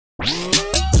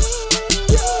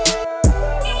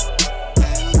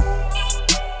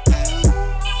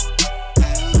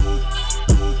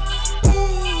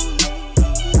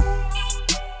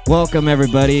Welcome,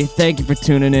 everybody. Thank you for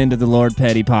tuning in to the Lord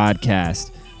Petty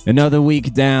Podcast. Another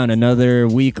week down, another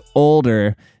week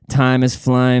older. Time is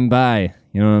flying by.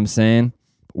 You know what I'm saying?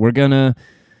 We're gonna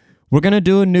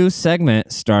do a new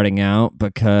segment starting out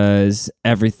because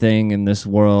everything in this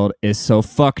world is so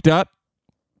fucked up.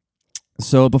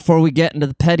 So before we get into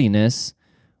the pettiness,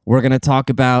 we're gonna talk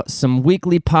about some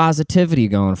weekly positivity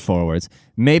going forwards.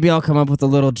 Maybe I'll come up with a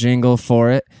little jingle for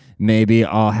it. Maybe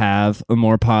I'll have a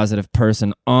more positive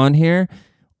person on here,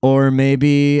 or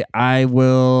maybe I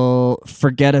will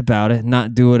forget about it,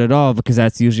 not do it at all, because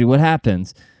that's usually what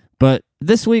happens. But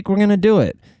this week, we're going to do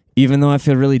it, even though I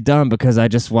feel really dumb because I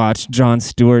just watched Jon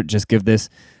Stewart just give this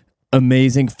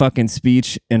amazing fucking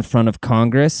speech in front of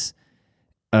Congress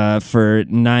for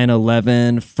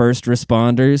 9/11 first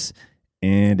responders,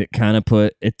 and it kind of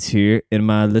put a tear in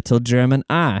my little German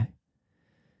eye.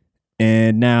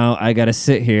 And now I got to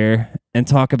sit here and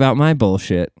talk about my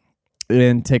bullshit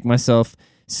and take myself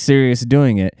serious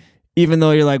doing it. Even though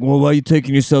you're like, well, why are you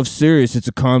taking yourself serious? It's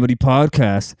a comedy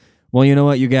podcast. Well, you know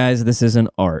what, you guys? This isn't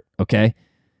art, okay?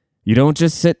 You don't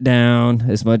just sit down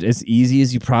as easy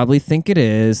as you probably think it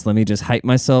is. Let me just hype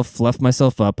myself, fluff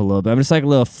myself up a little bit. I'm just like a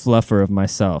little fluffer of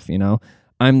myself, you know?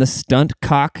 I'm the stunt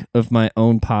cock of my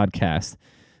own podcast.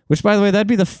 Which, by the way, that'd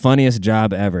be the funniest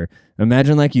job ever.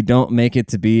 Imagine like you don't make it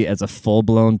to be as a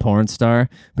full-blown porn star,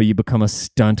 but you become a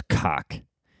stunt cock.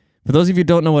 For those of you who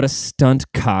don't know what a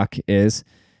stunt cock is,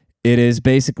 it is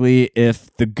basically if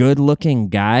the good-looking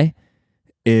guy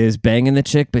is banging the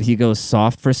chick, but he goes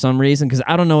soft for some reason, because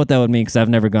I don't know what that would mean, because I've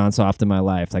never gone soft in my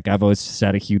life. Like, I've always just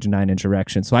had a huge 9-inch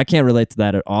erection, so I can't relate to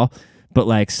that at all. But,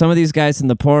 like, some of these guys in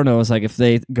the pornos, like, if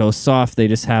they go soft, they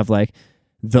just have, like,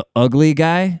 the ugly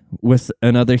guy with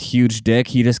another huge dick.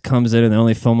 He just comes in and they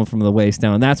only film him from the waist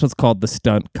down. And that's what's called the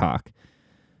stunt cock.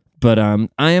 But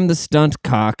I am the stunt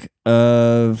cock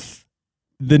of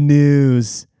the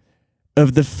news,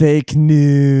 of the fake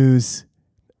news.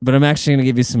 But I'm actually going to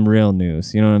give you some real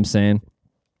news. You know what I'm saying?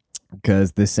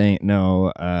 Because this ain't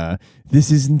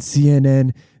this isn't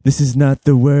CNN. This is not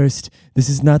the worst. This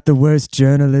is not the worst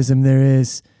journalism there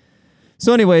is.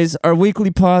 So anyways, our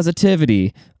weekly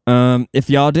positivity. If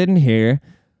y'all didn't hear,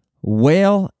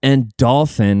 whale and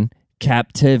dolphin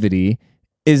captivity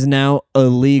is now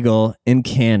illegal in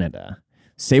Canada.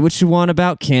 Say what you want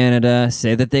about Canada.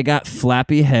 Say that they got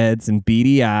flappy heads and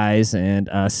beady eyes and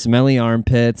smelly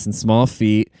armpits and small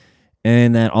feet,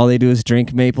 and that all they do is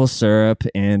drink maple syrup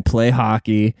and play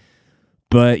hockey.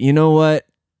 But you know what?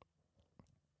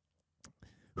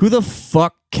 Who the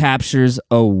fuck captures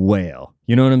a whale?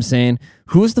 You know what I'm saying?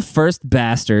 Who's the first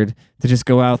bastard to just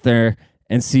go out there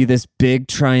and see this big,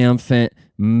 triumphant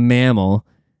mammal?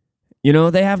 You know,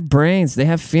 they have brains. They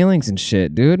have feelings and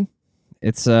shit, dude.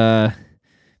 It's, turn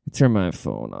my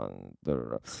phone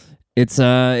on. It's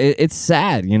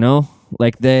sad, you know?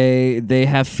 Like, they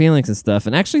have feelings and stuff.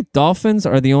 And actually, dolphins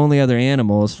are the only other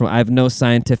animals I have no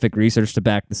scientific research to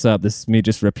back this up. This is me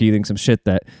just repeating some shit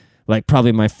that, like,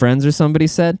 probably my friends or somebody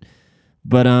said.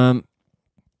 But,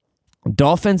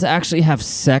 dolphins actually have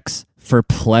sex for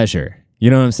pleasure. You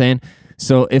know what I'm saying?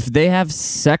 So if they have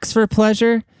sex for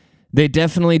pleasure, they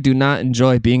definitely do not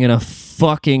enjoy being in a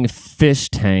fucking fish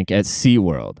tank at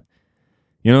SeaWorld.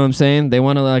 You know what I'm saying? They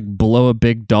want to like blow a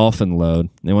big dolphin load.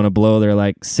 They want to blow their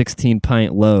like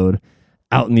 16-pint load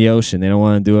out in the ocean. They don't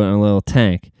want to do it in a little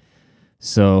tank.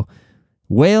 So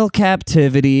whale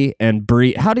captivity and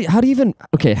breed. How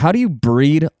do you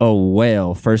breed a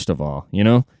whale, first of all? You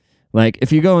know? Like,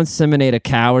 if you go inseminate a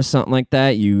cow or something like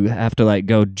that, you have to, like,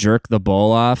 go jerk the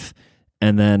bowl off,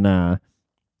 and then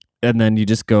you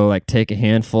just go, like, take a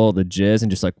handful of the jizz and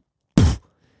just, like,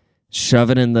 shove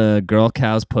it in the girl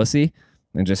cow's pussy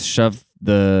and just shove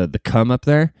the cum up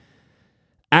there.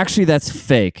 Actually, that's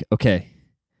fake. Okay.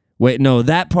 Wait, no,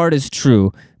 that part is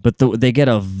true, but they get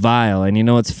a vial, and you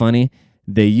know what's funny?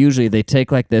 They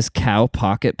take, like, this cow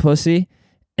pocket pussy,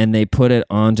 and they put it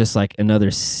on just like another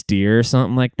steer or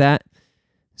something like that.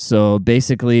 So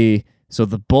basically,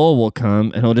 the bull will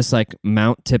come and he'll just like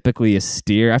mount typically a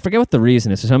steer. I forget what the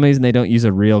reason is. For some reason, they don't use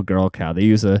a real girl cow. They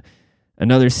use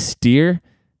another steer.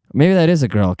 Maybe that is a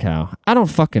girl cow. I don't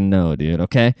fucking know, dude,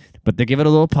 okay? But they give it a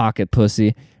little pocket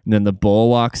pussy, and then the bull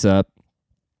walks up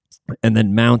and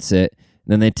then mounts it.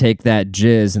 And then they take that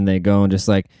jizz and they go and just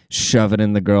like shove it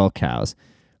in the girl cows.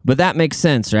 But that makes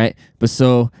sense, right? But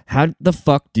so how the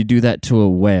fuck do you do that to a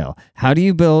whale? How do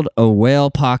you build a whale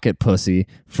pocket pussy,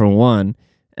 for one,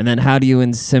 And then how do you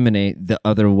inseminate the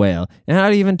other whale? And how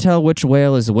do you even tell which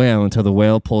whale is a whale until the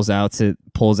whale pulls out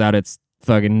its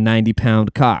fucking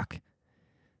 90-pound cock?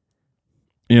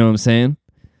 You know what I'm saying?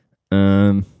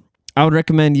 I would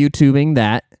recommend YouTubing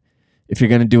that. If you're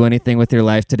going to do anything with your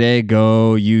life today,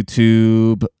 go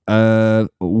YouTube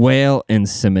whale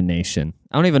insemination.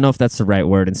 I don't even know if that's the right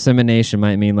word. Insemination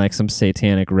might mean like some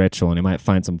satanic ritual, and you might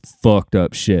find some fucked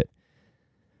up shit.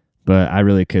 But I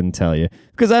really couldn't tell you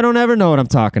because I don't ever know what I'm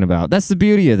talking about. That's the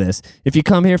beauty of this. If you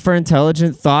come here for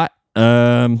intelligent thought,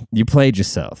 you played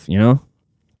yourself, you know?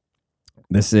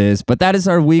 But that is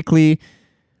our weekly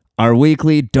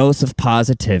dose of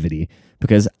positivity.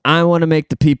 Because I want to make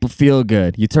the people feel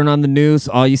good. You turn on the news,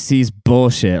 all you see is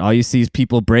bullshit. All you see is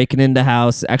people breaking into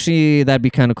house. Actually, that'd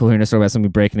be kind of cool hearing a story about somebody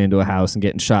breaking into a house and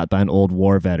getting shot by an old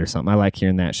war vet or something. I like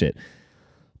hearing that shit.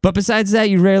 But besides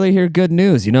that, you rarely hear good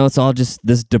news. You know, it's all just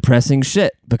this depressing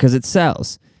shit because it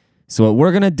sells. So what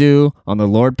we're going to do on the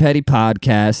Lord Petty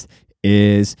podcast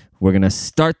is we're going to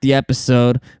start the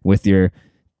episode with your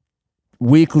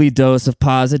weekly dose of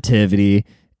positivity.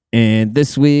 And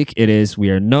this week it is we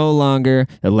are no longer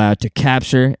allowed to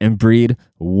capture and breed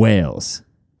whales.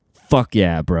 Fuck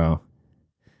yeah, bro.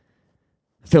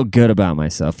 I feel good about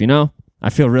myself, you know? I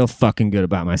feel real fucking good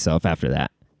about myself after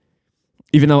that.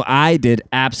 Even though I did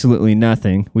absolutely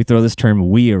nothing. We throw this term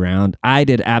we around. I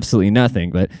did absolutely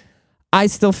nothing, but I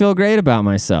still feel great about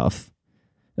myself.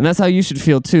 And that's how you should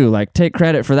feel too. Like, take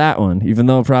credit for that one, even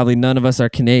though probably none of us are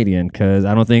Canadian, because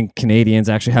I don't think Canadians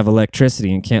actually have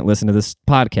electricity and can't listen to this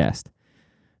podcast,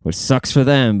 which sucks for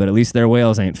them, but at least their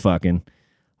whales ain't fucking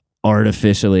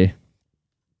artificially.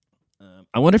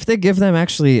 I wonder if they give them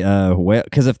actually whale,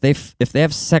 because if they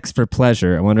have sex for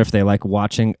pleasure, I wonder if they like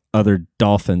watching other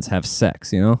dolphins have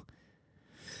sex, you know?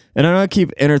 And I don't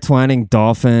keep intertwining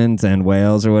dolphins and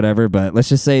whales or whatever, but let's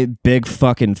just say big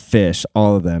fucking fish,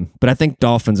 all of them. But I think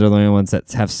dolphins are the only ones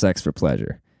that have sex for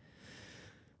pleasure.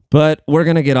 But we're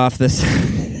going to get off this.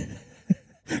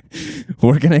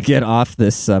 We're going to get off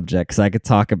this subject because I could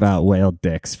talk about whale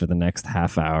dicks for the next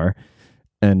half hour.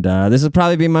 And this would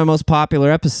probably be my most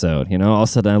popular episode. You know, all of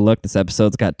a sudden I look, this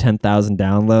episode's got 10,000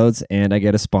 downloads and I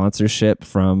get a sponsorship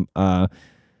from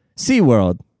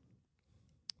SeaWorld.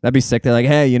 That'd be sick. They're like,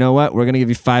 hey, you know what? We're going to give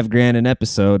you $5,000 an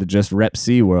episode to just rep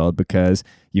SeaWorld because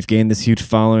you've gained this huge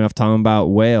following of talking about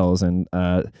whales and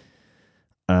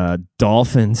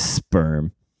dolphin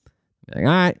sperm. Like, all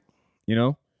right, you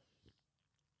know,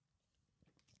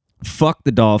 fuck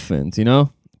the dolphins, you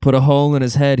know? Put a hole in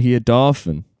his head, he a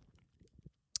dolphin.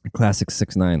 Classic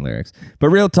 6ix9ine lyrics. But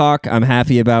real talk, I'm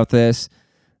happy about this.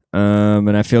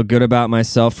 And I feel good about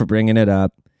myself for bringing it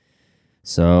up.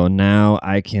 So now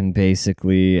I can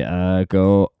basically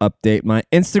go update my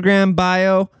Instagram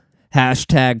bio,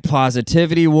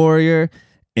 #PositivityWarrior,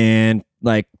 and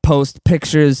like post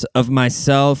pictures of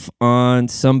myself on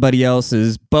somebody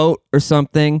else's boat or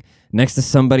something next to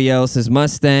somebody else's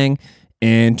Mustang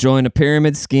and join a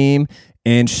pyramid scheme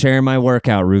and share my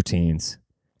workout routines.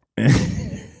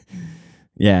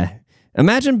 Yeah.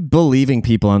 Imagine believing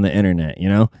people on the internet, you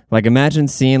know? Like, imagine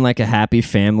seeing, like, a Happy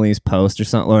Families post or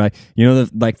something, or, like, you know,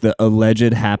 the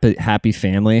alleged happy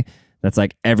family that's,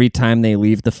 like, every time they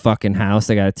leave the fucking house,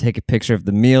 they got to take a picture of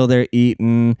the meal they're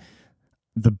eating,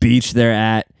 the beach they're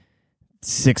at,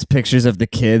 6 pictures of the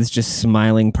kids just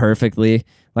smiling perfectly.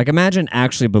 Like, imagine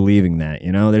actually believing that,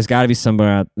 you know? There's got to be somewhere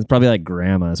out, it's probably, like,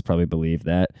 grandmas probably believe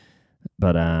that.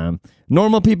 But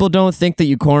normal people don't think that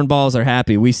you cornballs are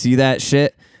happy. We see that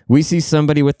shit. We see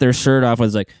somebody with their shirt off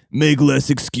was like, make less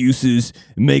excuses,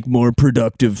 make more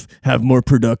productive, have more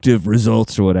productive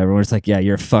results or whatever. Where it's like, yeah,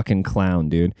 you're a fucking clown,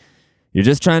 dude. You're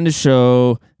just trying to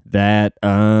show that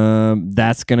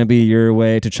that's going to be your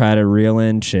way to try to reel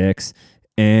in chicks.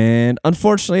 And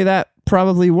unfortunately, that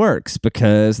probably works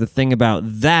because the thing about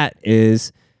that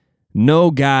is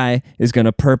no guy is going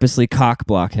to purposely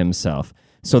cockblock himself.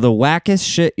 So the wackest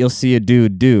shit you'll see a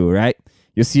dude do, right?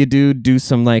 You'll see a dude do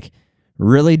some like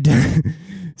really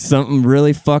something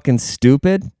really fucking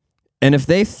stupid, and if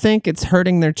they think it's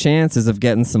hurting their chances of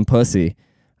getting some pussy,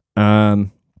 they're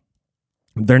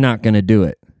not gonna do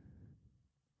it.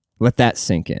 Let that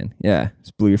sink in. Yeah,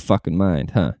 just blew your fucking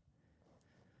mind, huh?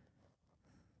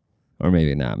 Or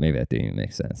maybe not. Maybe that didn't even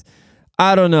make sense.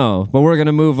 I don't know, but we're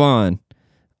gonna move on.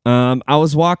 I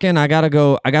was walking. I gotta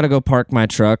go park my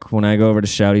truck when I go over to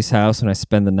Shouty's house when I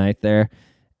spend the night there.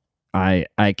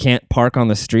 I can't park on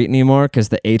the street anymore because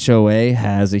the HOA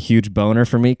has a huge boner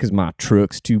for me because my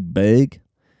truck's too big.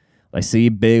 I see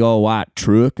a big old white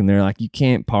truck and they're like, you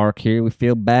can't park here. We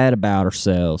feel bad about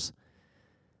ourselves.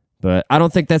 But I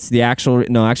don't think that's the actual...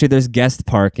 No, actually there's guest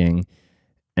parking.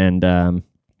 And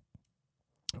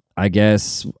I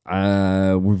guess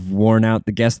we've worn out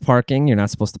the guest parking. You're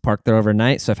not supposed to park there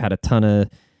overnight. So I've had a ton of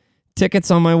tickets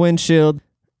on my windshield.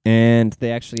 And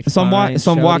they actually I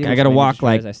got to walk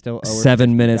like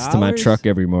 7 minutes to my truck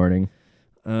every morning.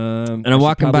 And I'm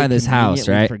walking by this house,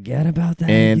 right? Forget about that.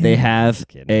 And they have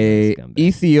a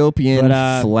Ethiopian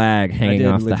flag hanging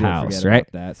off the house, right?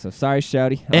 That. So sorry,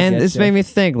 Shouty. And this made me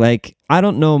think, like, I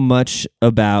don't know much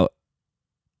about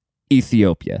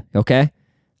Ethiopia, okay?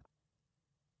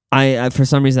 I for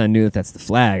some reason I knew that that's the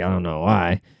flag. I don't know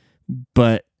why.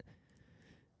 But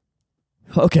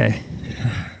okay.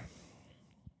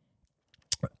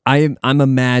 I'm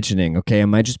imagining, okay? I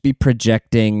might just be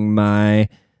projecting my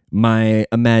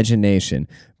imagination,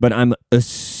 but I'm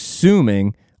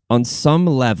assuming on some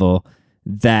level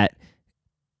that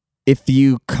if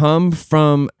you come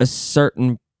from a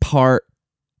certain part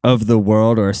of the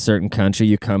world or a certain country,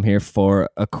 you come here for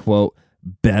a quote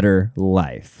better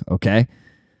life, okay?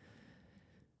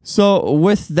 So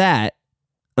with that,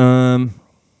 I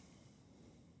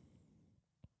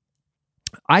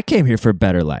came here for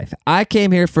better life.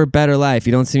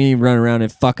 You don't see me running around in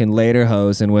fucking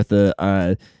lederhosen with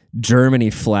a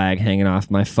Germany flag hanging off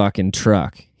my fucking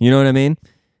truck. You know what I mean?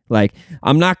 Like,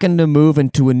 I'm not going to move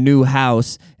into a new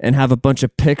house and have a bunch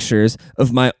of pictures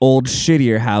of my old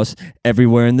shittier house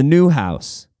everywhere in the new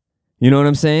house. You know what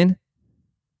I'm saying?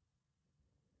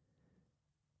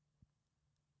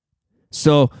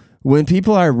 So when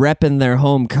people are repping their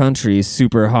home country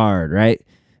super hard, right?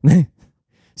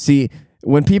 See,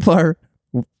 when people are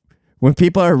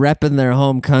repping their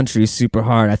home country super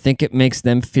hard, I think it makes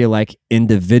them feel like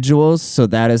individuals. So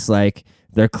that is like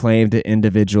their claim to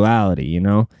individuality, you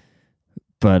know?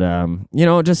 But, you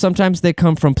know, just sometimes they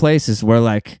come from places where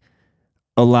like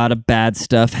a lot of bad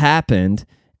stuff happened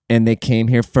and they came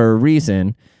here for a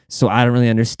reason. So I don't really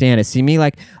understand it. See, me,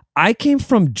 like, I came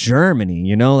from Germany,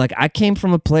 you know? Like, I came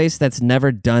from a place that's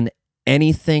never done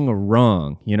anything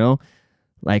wrong, you know?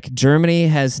 Like, Germany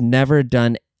has never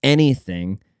done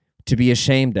anything to be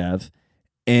ashamed of,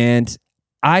 and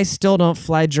I still don't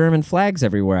fly German flags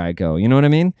everywhere I go. You know what I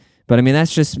mean? But I mean,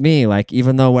 that's just me. Like,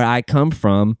 even though where I come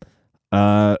from,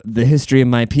 the history of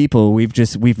my people,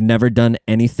 we've never done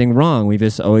anything wrong. We've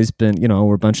just always been, you know,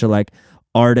 we're a bunch of like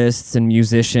artists and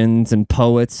musicians and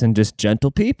poets and just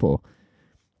gentle people.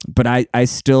 But I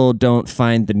still don't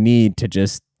find the need to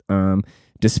just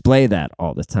display that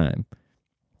all the time.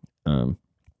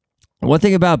 One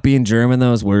thing about being German,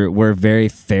 though, is we're very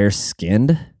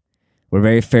fair-skinned. We're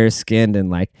very fair-skinned,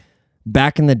 and like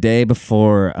back in the day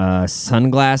before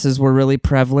sunglasses were really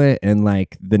prevalent in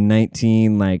like the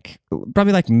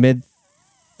probably like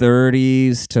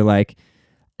mid-30s to like,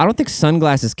 I don't think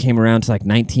sunglasses came around to like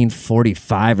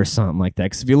 1945 or something like that.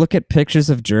 Because if you look at pictures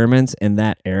of Germans in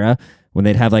that era, when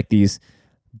they'd have like these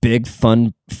big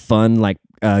fun like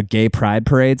gay pride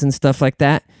parades and stuff like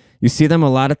that, you see them a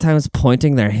lot of times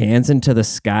pointing their hands into the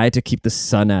sky to keep the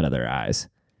sun out of their eyes.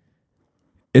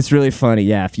 It's really funny.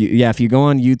 Yeah, if you go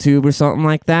on YouTube or something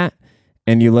like that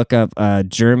and you look up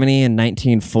Germany in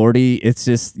 1940, it's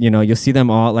just, you know, you'll see them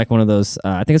all like one of those,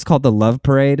 I think it's called the Love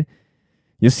Parade.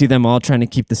 You'll see them all trying to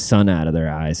keep the sun out of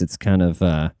their eyes. It's kind of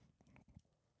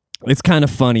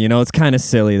funny, you know, it's kind of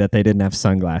silly that they didn't have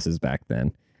sunglasses back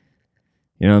then.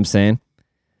 You know what I'm saying?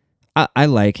 I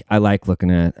like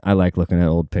looking at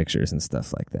old pictures and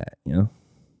stuff like that, you know?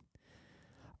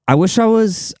 I wish I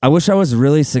was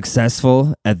really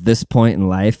successful at this point in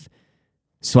life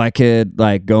so I could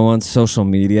like go on social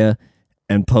media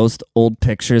and post old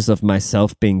pictures of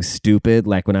myself being stupid,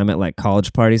 like when I'm at like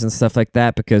college parties and stuff like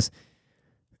that,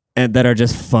 and that are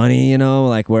just funny, you know,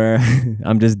 like where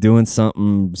I'm just doing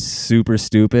something super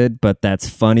stupid, but that's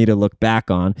funny to look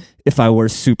back on if I were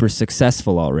super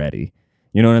successful already.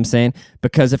 You know what I'm saying?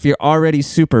 Because if you're already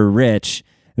super rich,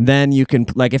 then you can,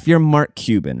 like, if you're Mark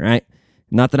Cuban, right?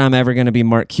 Not that I'm ever going to be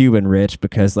Mark Cuban rich,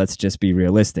 because let's just be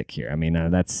realistic here. I mean,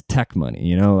 that's tech money,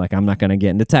 you know? Like, I'm not going to get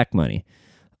into tech money.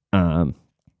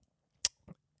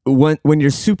 When you're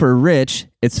super rich,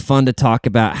 it's fun to talk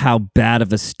about how bad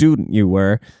of a student you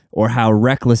were or how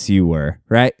reckless you were,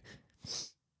 right?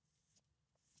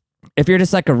 If you're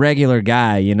just like a regular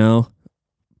guy, you know,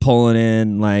 pulling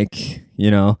in like, you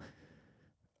know,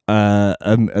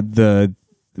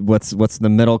 what's the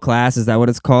middle class? Is that what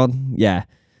it's called? Yeah.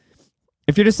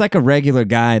 If you're just like a regular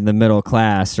guy in the middle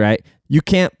class, right? You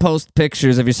can't post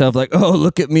pictures of yourself like, oh,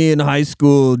 look at me in high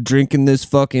school drinking this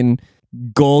fucking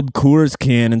gold Coors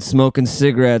can and smoking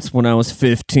cigarettes when I was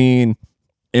 15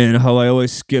 and how I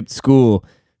always skipped school.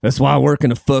 That's why I work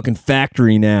in a fucking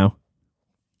factory now.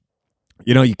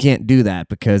 You know, you can't do that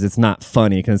because it's not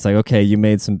funny, because it's like, okay, you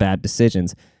made some bad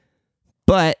decisions.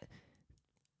 But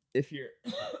if you're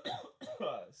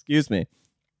excuse me.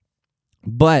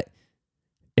 But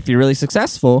if you're really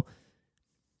successful,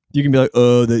 you can be like,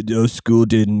 oh, school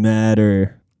didn't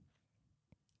matter.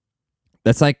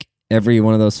 That's like every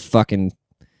one of those fucking...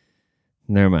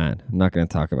 Never mind. I'm not going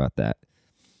to talk about that.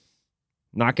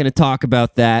 Not going to talk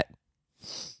about that.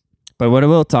 But what I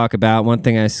will talk about, one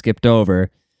thing I skipped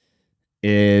over,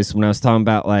 is when I was talking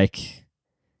about, like,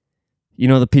 you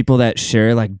know, the people that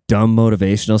share, like, dumb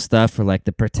motivational stuff or, like,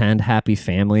 the pretend happy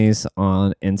families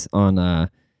on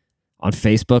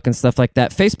Facebook and stuff like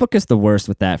that. Facebook is the worst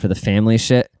with that for the family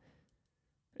shit.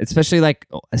 Especially, like,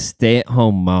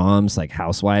 stay-at-home moms, like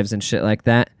housewives and shit like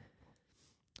that.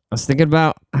 I was thinking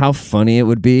about how funny it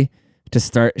would be to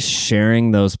start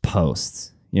sharing those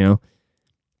posts, you know?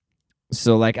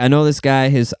 So, like, I know this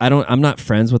guy, I'm not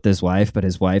friends with his wife, but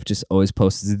his wife just always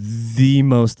posts the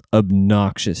most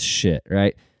obnoxious shit,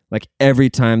 right? Like, every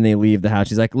time they leave the house,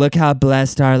 she's like, look how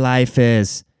blessed our life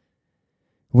is.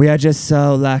 We are just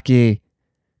so lucky.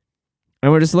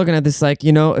 And we're just looking at this like,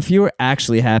 you know, if you were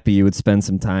actually happy, you would spend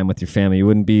some time with your family. You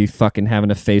wouldn't be fucking having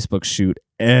a Facebook shoot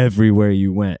everywhere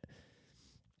you went.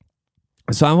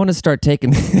 So I want to start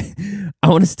taking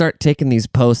these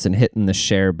posts and hitting the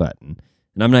share button.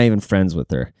 And I'm not even friends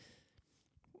with her.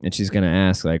 And she's going to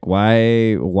ask, like,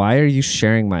 why are you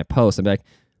sharing my post? I'm like,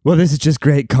 well, this is just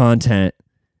great content.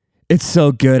 It's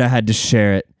so good I had to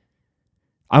share it.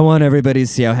 I want everybody to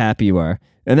see how happy you are.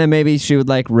 And then maybe she would,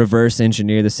 like, reverse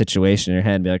engineer the situation in her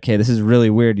head and be like, okay, this is really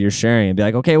weird you're sharing. And be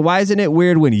like, okay, why isn't it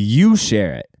weird when you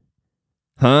share it?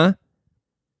 Huh?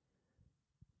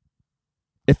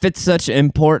 If it's such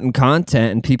important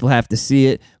content and people have to see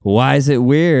it, why is it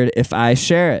weird if I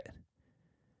share it?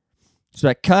 It's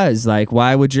like, cuz, like,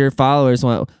 why would yours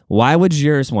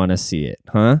want to see it,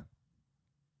 huh?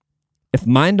 If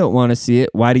mine don't want to see it,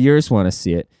 why do yours want to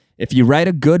see it? If you write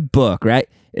a good book, right?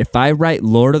 If I write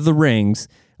Lord of the Rings,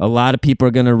 a lot of people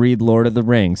are going to read Lord of the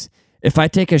Rings. If I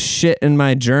take a shit in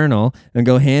my journal and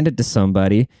go hand it to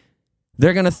somebody,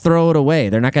 they're going to throw it away.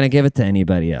 They're not going to give it to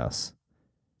anybody else.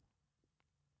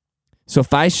 So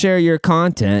if I share your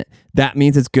content, that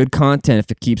means it's good content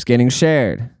if it keeps getting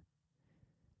shared.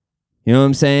 You know what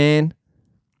I'm saying?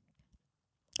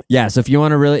 Yeah, so if you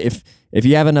want to really, if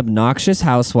you have an obnoxious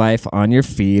housewife on your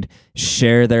feed,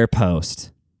 share their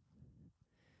post.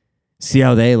 See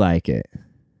how they like it.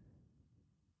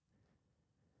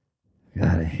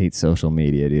 God, I hate social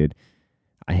media, dude.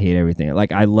 I hate everything.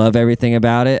 Like, I love everything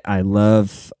about it. I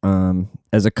love,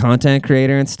 as a content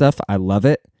creator and stuff, I love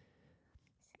it.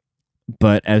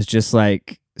 But as just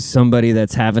like somebody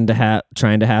that's trying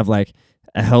to have like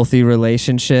a healthy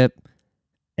relationship,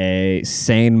 a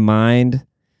sane mind,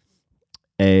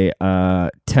 a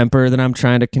temper that I'm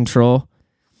trying to control,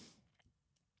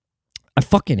 I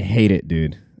fucking hate it,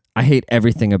 dude. I hate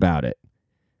everything about it.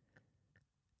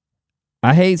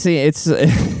 I hate seeing it's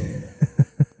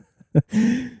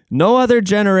no other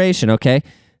generation, okay?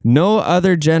 No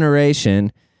other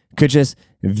generation could just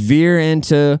veer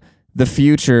into the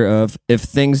future of, if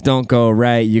things don't go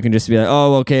right, you can just be like,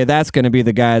 oh, okay, that's going to be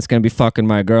the guy that's going to be fucking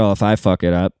my girl if I fuck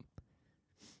it up.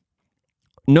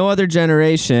 No other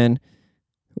generation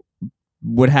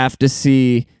would have to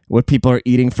see what people are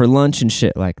eating for lunch and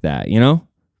shit like that, you know?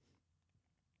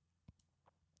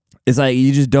 It's like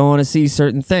you just don't want to see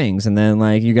certain things, and then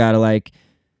like you got to like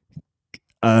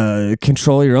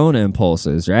control your own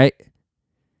impulses, right?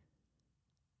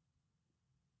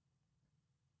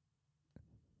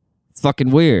 It's fucking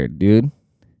weird, dude.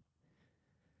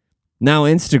 Now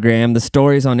Instagram, the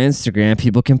stories on Instagram,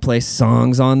 people can play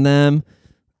songs on them.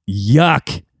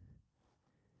 Yuck.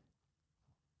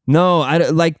 No, I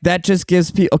like that just gives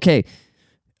people, okay,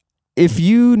 if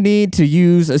you need to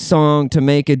use a song to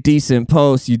make a decent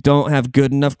post, you don't have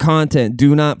good enough content,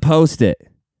 do not post it.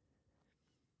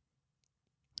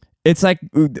 It's like,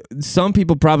 some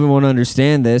people probably won't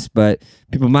understand this, but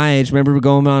people my age, remember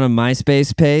going on a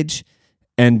MySpace page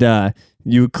and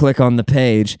you would click on the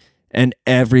page and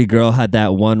every girl had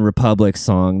that One Republic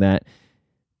song that,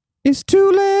 it's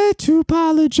too late to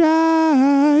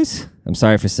apologize. I'm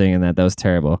sorry for singing that. That was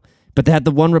terrible. But they had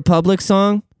the One Republic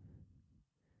song.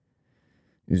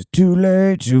 It's too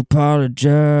late to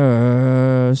apologize.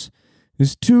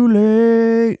 It's too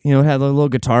late. You know, it had a little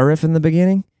guitar riff in the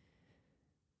beginning.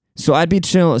 So I'd be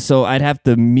chilling. So I'd have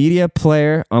the media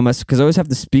player on my, because I always have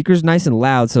the speakers nice and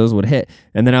loud so those would hit.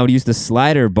 And then I would use the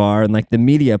slider bar and like the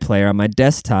media player on my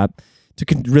desktop to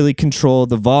really control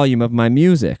the volume of my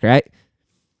music, right?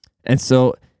 And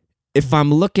so if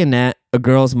I'm looking at a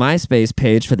girl's MySpace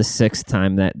page for the 6th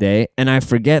time that day and I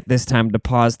forget this time to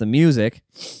pause the music,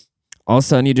 all of a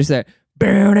sudden you just say,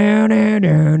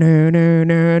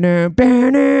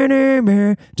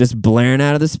 just blaring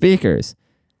out of the speakers.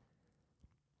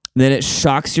 Then it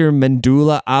shocks your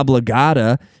medulla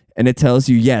oblongata and it tells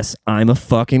you, yes, I'm a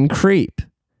fucking creep.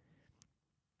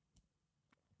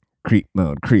 Creep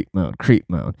mode, creep mode, creep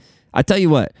mode. I tell you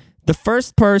what, the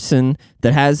first person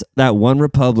that has that One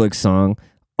Republic song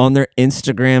on their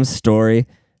Instagram story,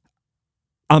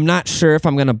 I'm not sure if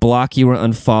I'm going to block you or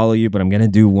unfollow you, but I'm going to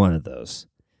do one of those.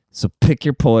 So pick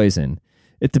your poison.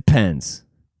 It depends.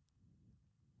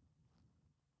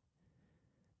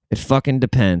 It fucking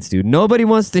depends, dude. Nobody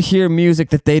wants to hear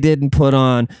music that they didn't put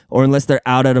on, or unless they're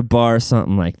out at a bar or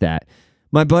something like that.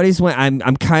 My buddies went,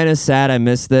 I'm kind of sad I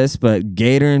missed this, but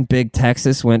Gator and Big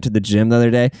Texas went to the gym the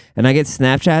other day, and I get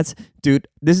Snapchats. Dude,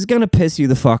 this is going to piss you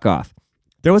the fuck off.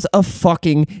 There was a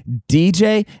fucking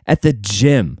DJ at the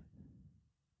gym.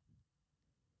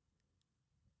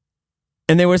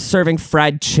 And they were serving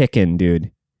fried chicken,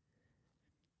 dude.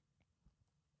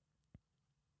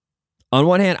 On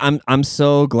one hand, I'm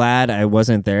so glad I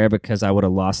wasn't there because I would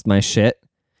have lost my shit.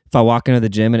 If I walk into the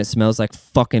gym and it smells like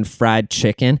fucking fried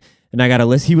chicken, and I got a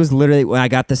list. He was literally, when I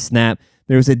got the snap,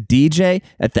 there was a DJ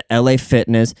at the LA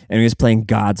Fitness, and he was playing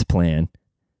God's Plan.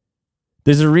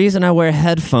 There's a reason I wear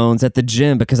headphones at the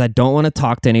gym, because I don't want to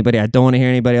talk to anybody. I don't want to hear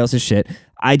anybody else's shit.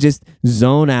 I just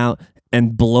zone out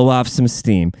and blow off some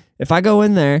steam. If I go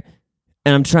in there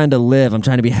and I'm trying to live, I'm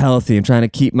trying to be healthy, I'm trying to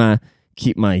keep my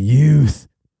youth.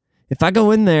 If I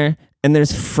go in there and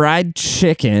there's fried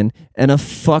chicken and a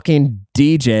fucking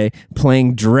DJ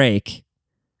playing Drake,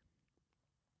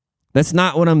 that's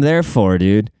not what I'm there for,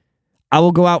 dude. I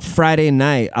will go out Friday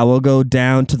night. I will go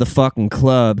down to the fucking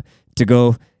club to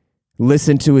go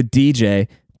listen to a DJ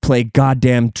play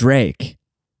goddamn Drake.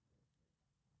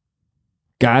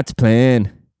 God's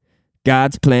plan.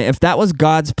 God's plan. If that was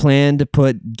God's plan to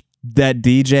put that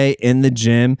DJ in the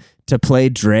gym to play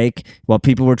Drake while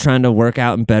people were trying to work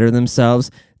out and better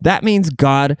themselves, that means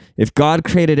God, if God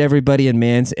created everybody in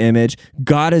man's image,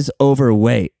 God is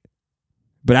overweight.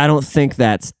 But I don't think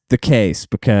that's the case,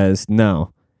 because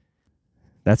no,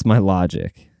 that's my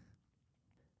logic.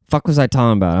 Fuck was I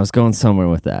talking about? I was going somewhere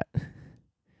with that.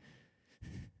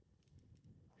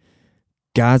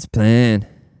 God's plan.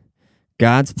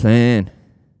 God's plan.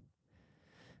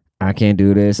 I can't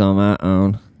do this on my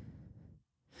own.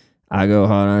 I go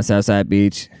hard on Southside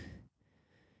Beach.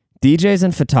 DJs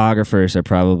and photographers are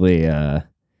probably are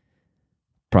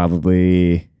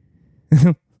probably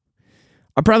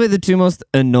the two most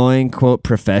annoying, quote,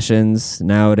 professions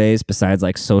nowadays, besides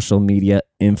like social media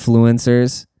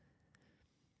influencers.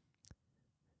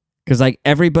 Because like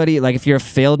everybody, like if you're a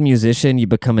failed musician, you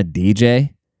become a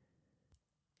DJ.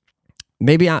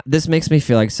 Maybe this makes me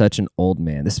feel like such an old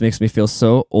man. This makes me feel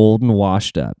so old and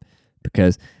washed up,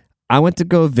 because I went to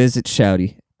go visit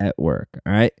Shouty at work,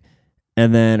 all right?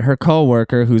 And then her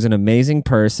coworker, who's an amazing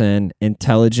person,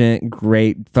 intelligent,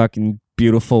 great, fucking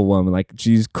beautiful woman. Like,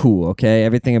 she's cool, okay?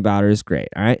 Everything about her is great,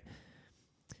 all right?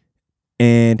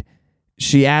 And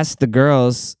she asked the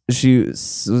girls, she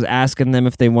was asking them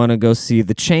if they want to go see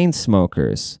the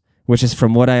Chainsmokers, which is,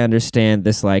 from what I understand,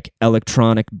 this like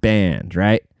electronic band,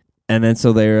 right? And then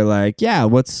so they were like, yeah,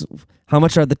 how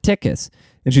much are the tickets?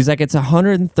 And she's like, it's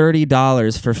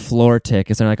 $130 for floor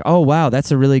tickets. And they're like, oh, wow,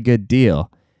 that's a really good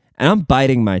deal. And I'm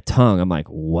biting my tongue. I'm like,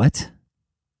 what?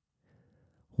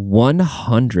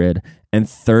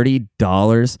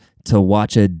 $130 to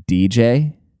watch a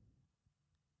DJ?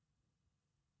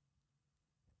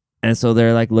 And so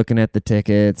they're like looking at the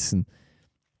tickets, and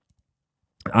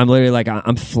I'm literally like,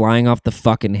 I'm flying off the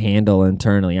fucking handle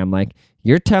internally. I'm like,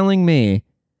 you're telling me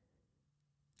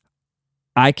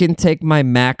I can take my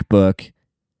MacBook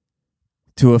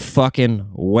to a fucking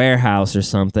warehouse or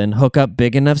something, hook up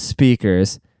big enough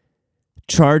speakers,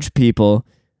 charge people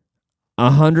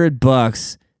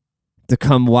 $100 to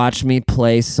come watch me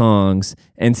play songs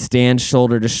and stand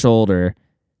shoulder to shoulder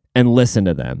and listen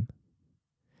to them?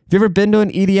 Have you ever been to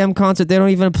an EDM concert? They don't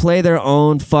even play their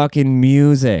own fucking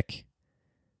music.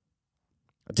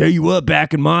 I'll tell you what,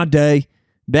 back in my day,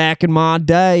 back in my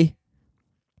day,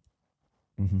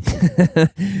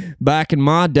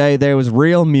 there was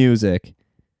real music.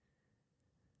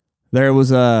 There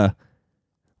was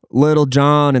Little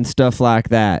John and stuff like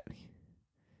that.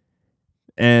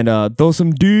 And throw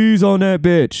some D's on that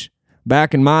bitch.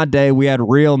 Back in my day, we had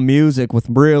real music with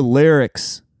real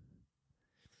lyrics.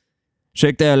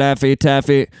 Shake that Laffy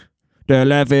Taffy. That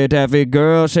Laffy Taffy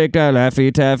girl. Shake that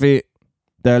Laffy Taffy.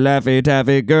 That Laffy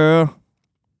Taffy girl.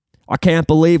 I can't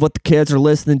believe what the kids are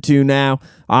listening to now.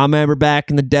 I remember back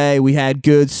in the day, we had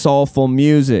good soulful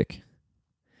music.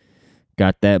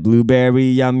 Got that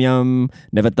blueberry yum yum.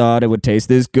 Never thought it would taste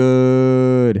this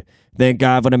good. Thank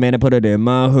God for the man that put it in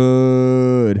my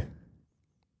hood.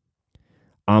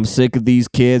 I'm sick of these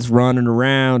kids running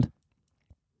around.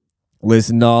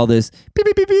 Listen to all this pew,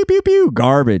 pew, pew, pew, pew, pew,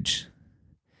 garbage.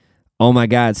 Oh my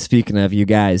God, speaking of you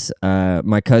guys,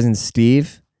 my cousin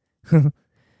Steve, he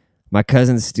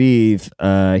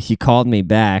called me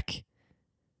back.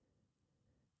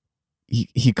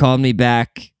 He called me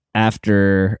back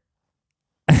after,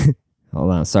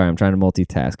 hold on, sorry, I'm trying to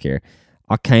multitask here.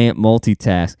 I can't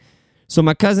multitask. So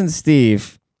my cousin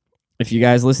Steve, if you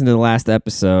guys listened to the last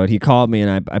episode, he called me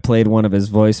and I played one of his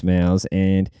voicemails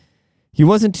and he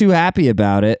wasn't too happy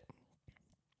about it,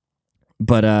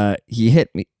 but he hit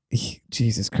me.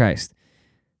 Jesus Christ.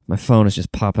 My phone is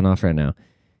just popping off right now.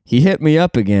 He hit me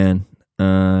up again.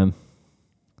 I'm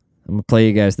going to play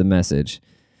you guys the message.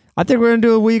 I think we're going to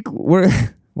do a week.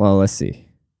 Well, let's see.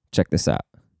 Check this out.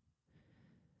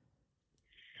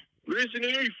 Listen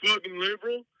here, you fucking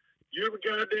liberal. You ever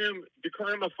goddamn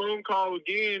decline my phone call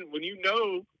again when you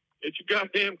know it's your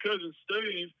goddamn cousin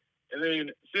Steve, and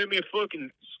then send me a fucking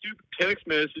stupid text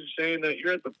message saying that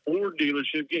you're at the Ford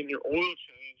dealership getting your oil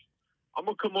changed, I'm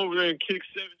going to come over there and kick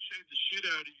 7 shades of shit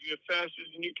out of you faster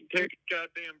than you can take a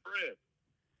goddamn breath.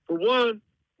 For one,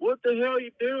 what the hell are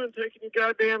you doing taking your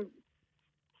goddamn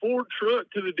Ford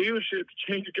truck to the dealership to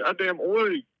change your goddamn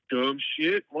oil, you dumb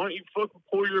shit? Why don't you fucking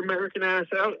pull your American ass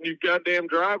out in your goddamn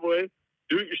driveway,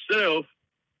 do it yourself,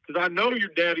 because I know your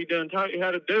daddy done taught you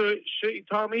how to do it. Shit, he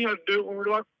taught me how to do it when we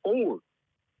were like 4.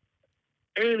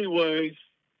 Anyways,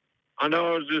 I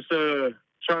know I was just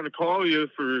trying to call you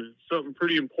for something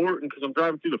pretty important because I'm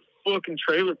driving through the fucking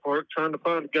trailer park trying to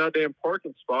find a goddamn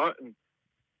parking spot, and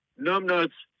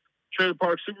numbnuts trailer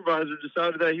park supervisor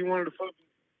decided that he wanted to fucking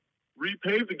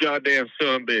repave the goddamn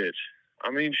son-bitch.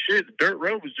 I mean, shit, the dirt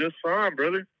road was just fine,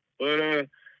 brother. But,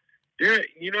 yeah,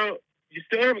 you know, you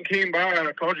still haven't came by.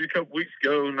 I called you a couple weeks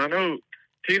ago, and I know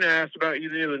Tina asked about you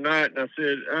the other night, and I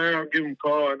said, I'll give him a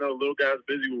call. I know the little guy's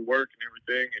busy with work and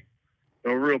everything,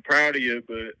 and I'm real proud of you,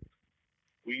 but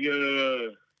we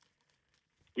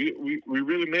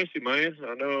really miss you, man.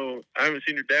 I know I haven't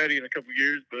seen your daddy in a couple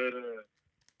years, but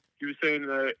he was saying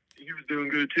that he was doing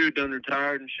good too, done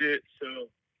retired and shit. So,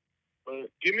 but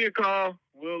give me a call.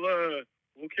 We'll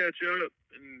catch up,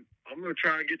 and I'm gonna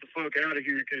try and get the fuck out of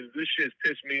here because this shit's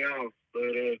pissed me off. But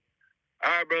all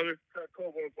right, brother. Cool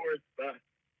one for you. Bye.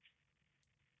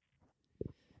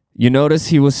 You notice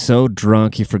he was so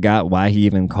drunk he forgot why he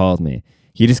even called me.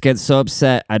 He just gets so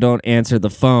upset I don't answer the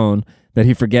phone that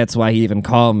he forgets why he even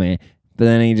called me. But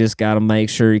then he just got to make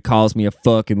sure he calls me a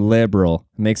fucking liberal.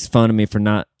 Makes fun of me for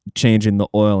not changing the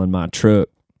oil in my truck.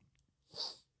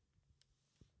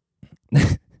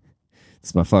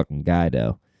 It's my fucking guy,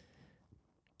 though.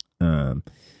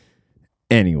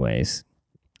 Anyways,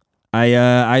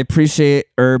 I appreciate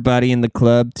everybody in the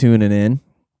club tuning in.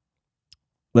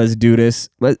 Let's do this.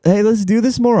 Let's do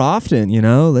this more often, you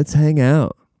know? Let's hang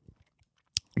out.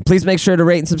 Please make sure to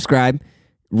rate and subscribe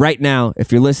right now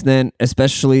if you're listening,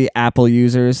 especially Apple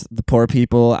users, the poor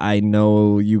people. I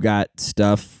know you got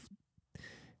stuff.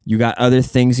 You got other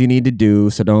things you need to do,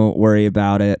 so don't worry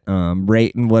about it.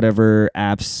 Rate in whatever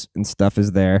apps and stuff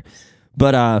is there.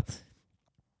 But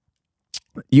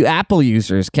you Apple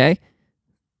users, okay?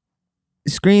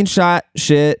 Screenshot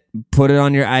shit, put it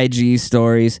on your IG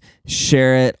stories,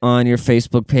 share it on your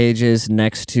Facebook pages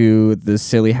next to the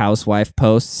silly housewife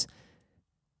posts.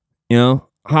 You know,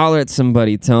 holler at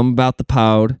somebody, tell them about the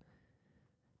pod.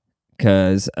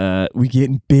 Because we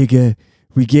getting bigger.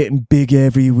 We getting big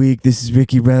every week. This is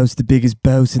Ricky Rouse, the biggest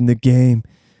boss in the game.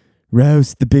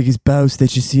 Rouse, the biggest boss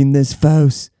that you see in this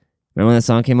fouse. Remember when that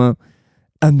song came out?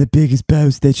 I'm the biggest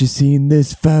boss that you see in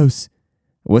this fouse.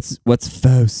 What's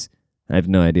fouse? I have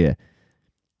no idea.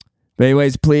 But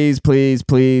anyways, please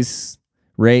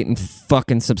rate and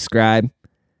fucking subscribe.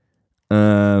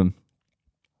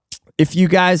 If you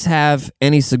guys have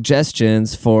any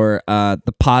suggestions for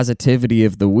the positivity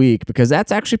of the week, because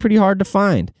that's actually pretty hard to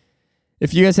find.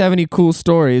 If you guys have any cool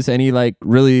stories, any like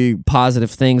really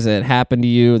positive things that happened to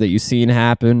you that you've seen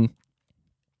happen,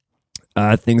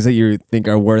 things that you think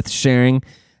are worth sharing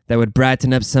that would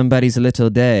brighten up somebody's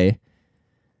little day,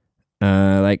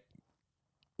 send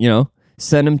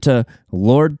them to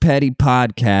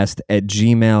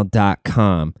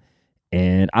lordpettypodcast@gmail.com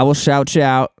and I will shout you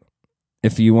out.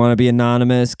 If you want to be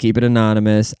anonymous, keep it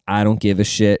anonymous. I don't give a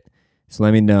shit. Just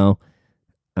let me know.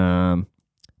 But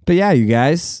yeah, you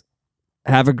guys,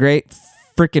 have a great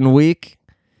freaking week.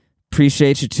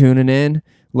 Appreciate you tuning in.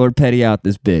 Lord Petty out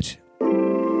this bitch.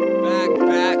 Back.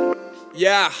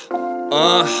 Yeah.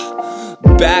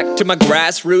 Back to my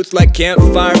grassroots like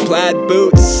campfire plaid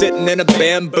boots, sitting in a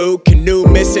bamboo canoe,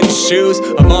 missing shoes.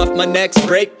 I'm off my next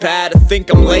brake pad, I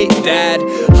think I'm late, dad.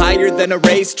 Higher than a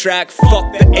racetrack,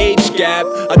 fuck the age gap.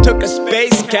 I took a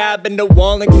space cab into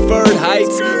Wallingford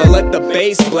Heights. I let the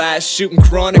bass blast, shooting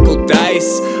chronicle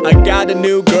dice. I got a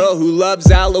new girl who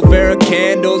loves aloe vera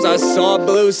candles. I saw a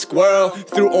blue squirrel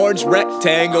through orange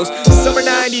rectangles. Summer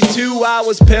 92, I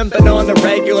was pimping on the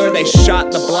regular. They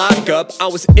shot the block up, I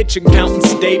was itching counting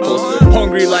staples,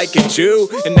 hungry like a Jew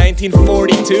in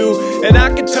 1942. And I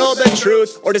can tell the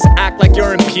truth or just act like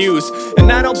you're in pews.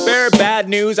 And I don't bear bad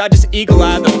news, I just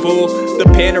eagle-eye the fool. The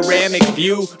panoramic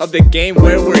view of the game,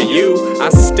 where were you? I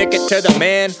stick it to the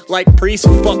man like priests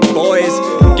fuck boys.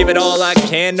 Give it all I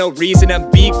can, no reason to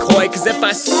be coy, cause if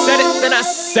I said it, then I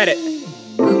said it.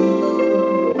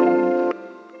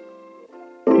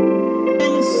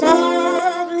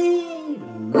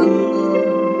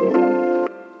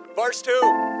 Verse 2.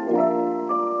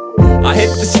 I hit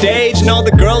the stage and all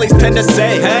the girlies tend to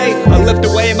say, hey, I lift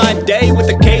away my day with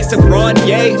a case of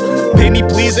Ronier. Pay me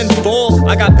please in full,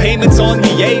 I got payments on the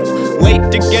 8th.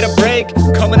 Late to get a break,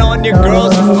 coming on your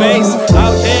girl's face.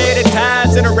 Outdated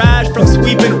tabs and a rash from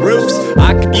sweeping roofs.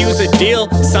 I could use a deal,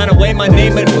 sign away my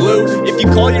name in blue. If you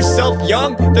call yourself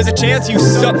young, there's a chance you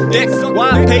suck dick.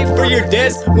 Why pay for your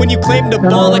diss when you claim to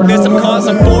ball like this? I'm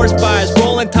causing forest fires,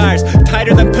 rolling tires,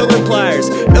 tighter than pillar pliers.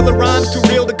 Illa rhymes too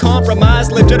real to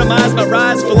compromise, legitimize my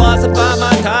rise, philosophize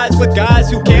my ties with guys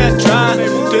who can't try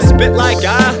to spit like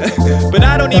I, but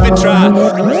I don't even try.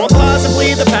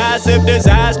 Possibly the passive,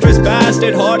 disastrous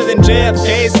bastard, harder than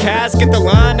JFK's casket. The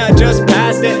line, I just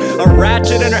passed it. A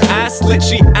ratchet in her ass slit,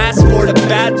 she asked for it, a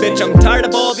bad bitch. I'm tired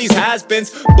of all these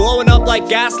has-beens blowing up like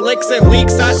gas licks and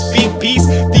leaks. I speak peace,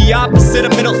 the opposite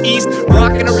of Middle East,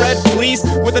 rocking a red fleece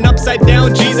with an upside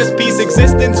down Jesus piece.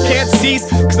 Existence can't cease,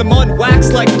 cause I'm on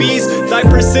wax like bees. Thy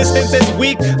persistence is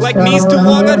weak, like knees too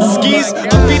long on skis.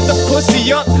 I beat the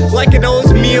pussy up like it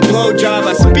owes me a blowjob.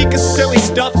 I speak of silly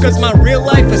stuff cause my real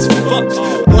life is fucked.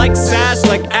 Like sass,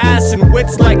 like ass, and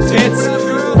wits like tits.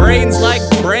 Brains like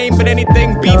brain, but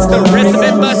anything beats the rhythm.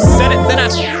 If I said it, then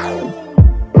I...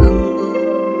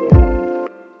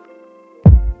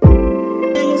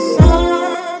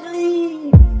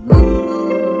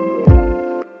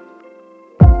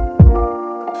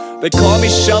 They call me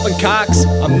shoving cocks,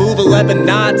 I move 11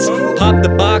 knots. Pop the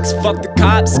box, fuck the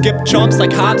cops, skip chumps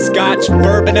like hopscotch.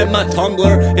 Bourbon in my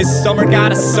tumbler, his summer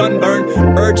got a sunburn.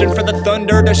 Urging for the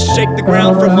thunder to shake the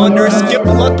ground from under. Skip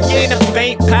Lucky ain't a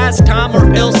faint pastime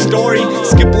or ill story.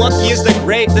 Skip Lucky is the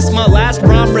great, this my last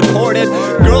rhyme recorded.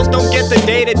 Girls don't get the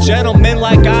dated gentlemen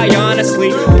like I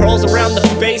honestly. Pearls around the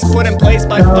face put in place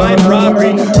by fine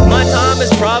robbery. My time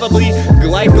is probably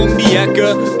like un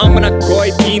vieja. I'm gonna koi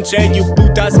pinche, you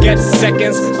putas get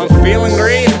seconds. I'm feeling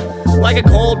green like a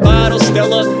cold bottle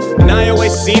Stella, and I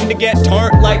always seem to get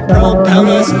turned like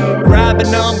propellers. Grab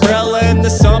an umbrella in the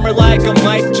summer like a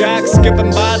Mike Jack.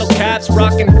 Skipping bottle caps,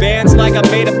 rocking Vans like I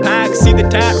made a pack. See the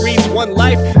tat reads one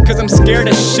life, cause I'm scared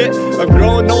as shit of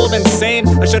growing old and sane.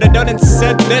 I should've done and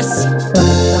said this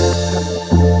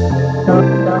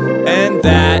and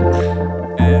that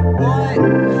and what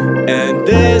and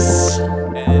this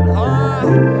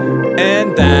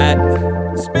and that.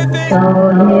 Smithy.